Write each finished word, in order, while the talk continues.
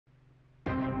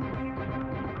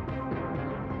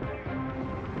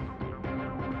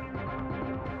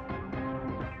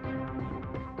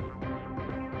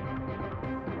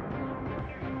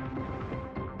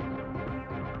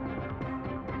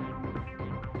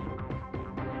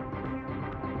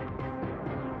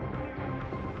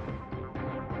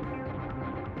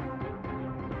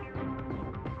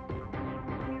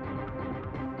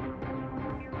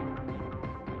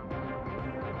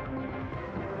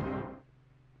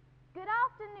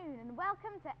afternoon and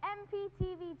welcome to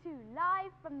MPTV2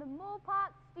 live from the Moore Park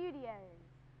studios.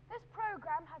 This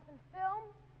programme has been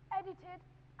filmed, edited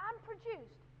and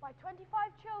produced by 25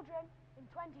 children in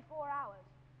 24 hours.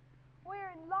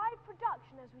 We're in live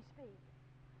production as we speak.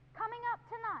 Coming up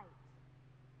tonight,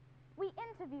 we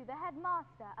interview the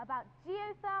headmaster about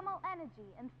geothermal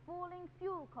energy and falling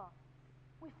fuel costs.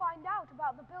 We find out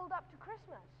about the build-up to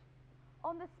Christmas.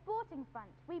 On the sporting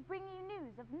front, we bring you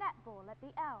news of netball at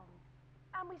the Elms.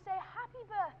 And we say happy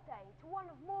birthday to one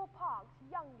of Moore Park's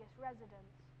youngest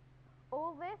residents.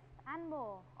 All this and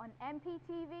more on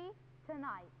MPTV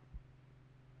tonight.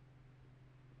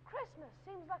 Christmas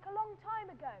seems like a long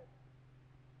time ago.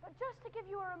 But just to give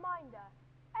you a reminder,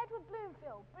 Edward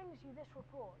Bloomfield brings you this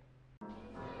report.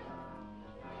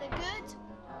 The good,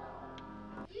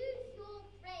 use your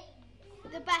brain,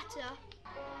 the better,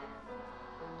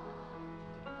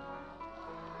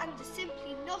 and the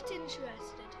simply not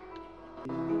interested.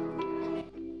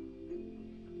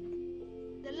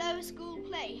 The lower school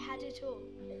play had it all.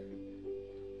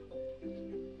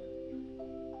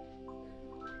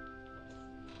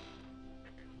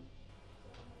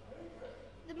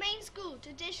 The main school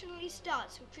traditionally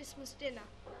starts with Christmas dinner.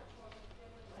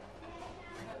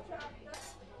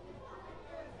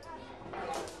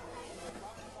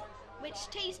 Which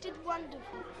tasted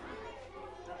wonderful.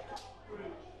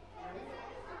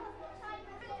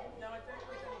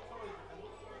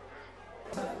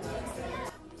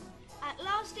 At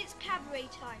last it's cabaret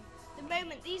time, the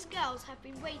moment these girls have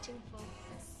been waiting for.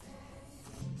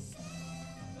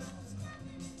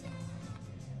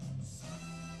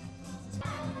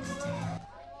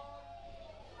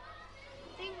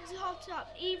 Things hot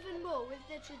up even more with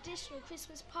the traditional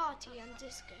Christmas party and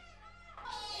disco.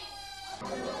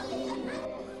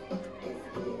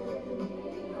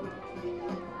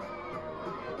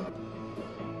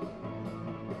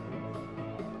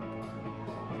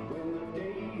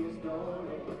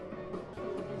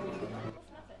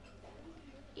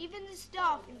 Even the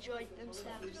staff enjoyed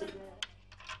themselves. Did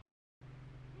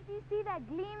you see their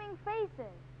gleaming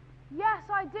faces? Yes,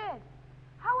 I did.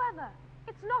 However,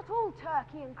 it's not all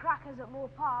turkey and crackers at Moore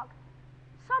Park.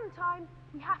 Sometimes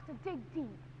we have to dig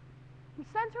deep. We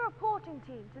sent a reporting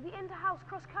team to the inter-house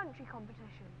cross-country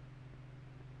competition.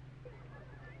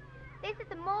 This is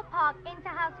the Moore Park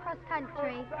inter-house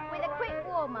cross-country with a quick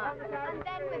warm-up and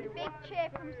then with a big cheer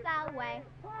from Salway.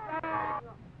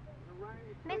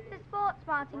 Mr. Sports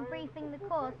Martin briefing the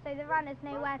course so the runners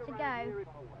know where to go.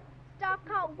 Staff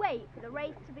can't wait for the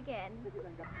race to begin.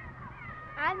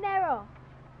 And they're off.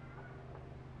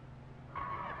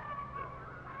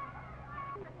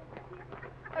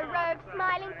 A row of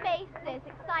smiling faces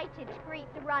excited to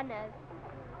greet the runners.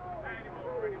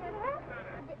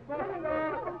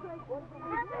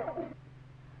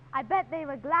 I bet they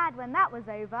were glad when that was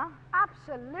over.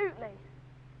 Absolutely.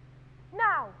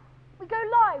 Now, we go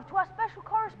live to our special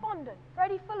correspondent,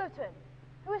 Freddie Fullerton,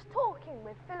 who is talking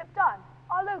with Philip Dunn,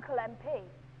 our local MP.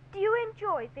 Do you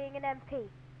enjoy being an MP?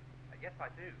 Yes, I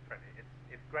do, Freddie.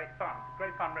 It's great fun. It's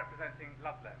great fun representing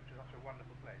Ludlow, which is such a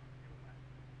wonderful place.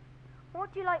 What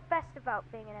do you like best about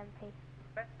being an MP?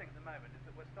 The best thing at the moment is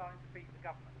that we're starting to beat the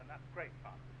government, and that's great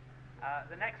fun.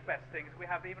 The next best thing is we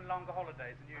have even longer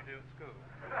holidays than you do at school.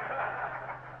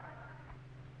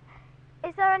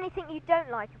 Is there anything you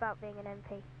don't like about being an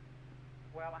MP?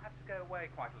 Well, I have to go away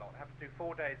quite a lot. I have to do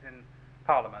 4 days in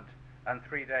Parliament and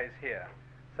 3 days here.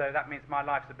 So that means my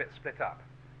life's a bit split up,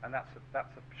 and that's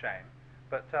a shame.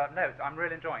 But no, I'm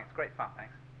really enjoying it. It's great fun,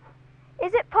 thanks.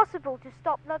 Is it possible to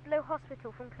stop Ludlow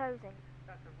Hospital from closing?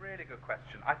 That's a really good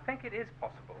question. I think it is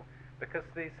possible because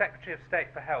the Secretary of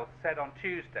State for Health said on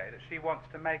Tuesday that she wants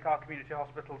to make our community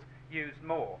hospitals used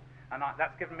more, and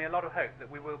that's given me a lot of hope that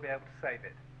we will be able to save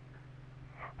it.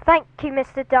 Thank you,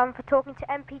 Mr. Dunn, for talking to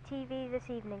MPTV this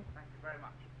evening. Thank you very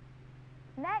much.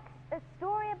 Next, a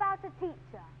story about a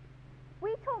teacher.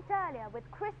 We talked earlier with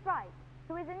Chris Wright,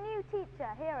 who is a new teacher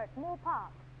here at Moore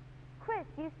Park. Chris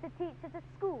used to teach at a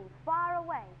school far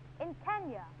away, in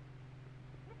Kenya.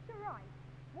 Mr. Wright,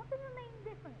 what are the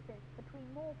main differences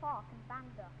between Moore Park and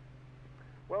Banda?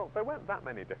 Well, there weren't that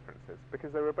many differences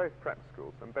because they were both prep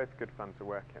schools and both good fun to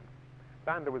work in.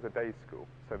 Banda was a day school,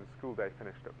 so the school day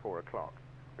finished at 4 o'clock,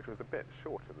 which was a bit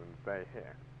shorter than the day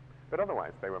here. But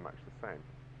otherwise, they were much the same.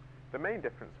 The main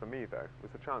difference for me, though, was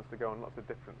the chance to go on lots of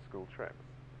different school trips.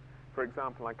 For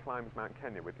example, I climbed Mount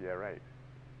Kenya with Year 8.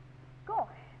 Gosh,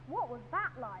 what was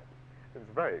that like? It was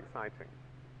very exciting.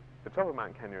 The top of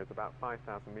Mount Kenya is about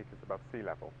 5,000 metres above sea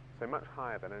level, so much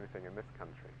higher than anything in this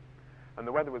country. And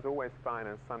the weather was always fine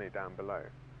and sunny down below.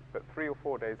 But 3 or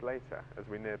 4 days later, as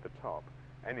we neared the top,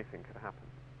 anything could happen.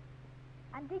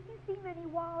 And did you see many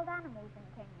wild animals in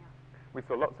Kenya? We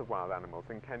saw lots of wild animals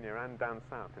in Kenya and down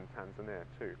south in Tanzania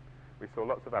too. We saw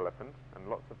lots of elephant and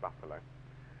lots of buffalo.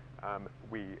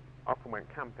 We often went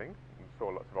camping and saw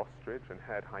lots of ostrich and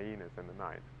heard hyenas in the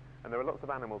night. And there were lots of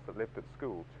animals that lived at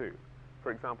school too.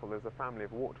 For example, there's a family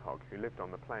of warthog who lived on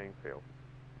the playing fields.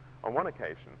 On one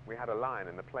occasion, we had a lion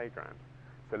in the playground,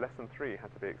 so lesson 3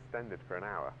 had to be extended for an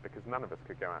hour because none of us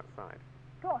could go outside.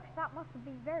 Gosh, that must have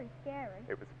been very scary.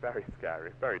 It was very scary,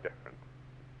 very different.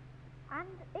 And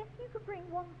if you could bring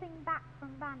one thing back from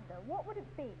Banda, what would it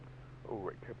be? Oh,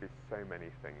 it could be so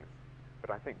many things, but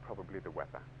I think probably the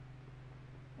weather.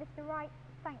 Mr. Wright,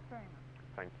 thanks very much.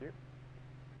 Thank you.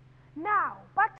 Now, back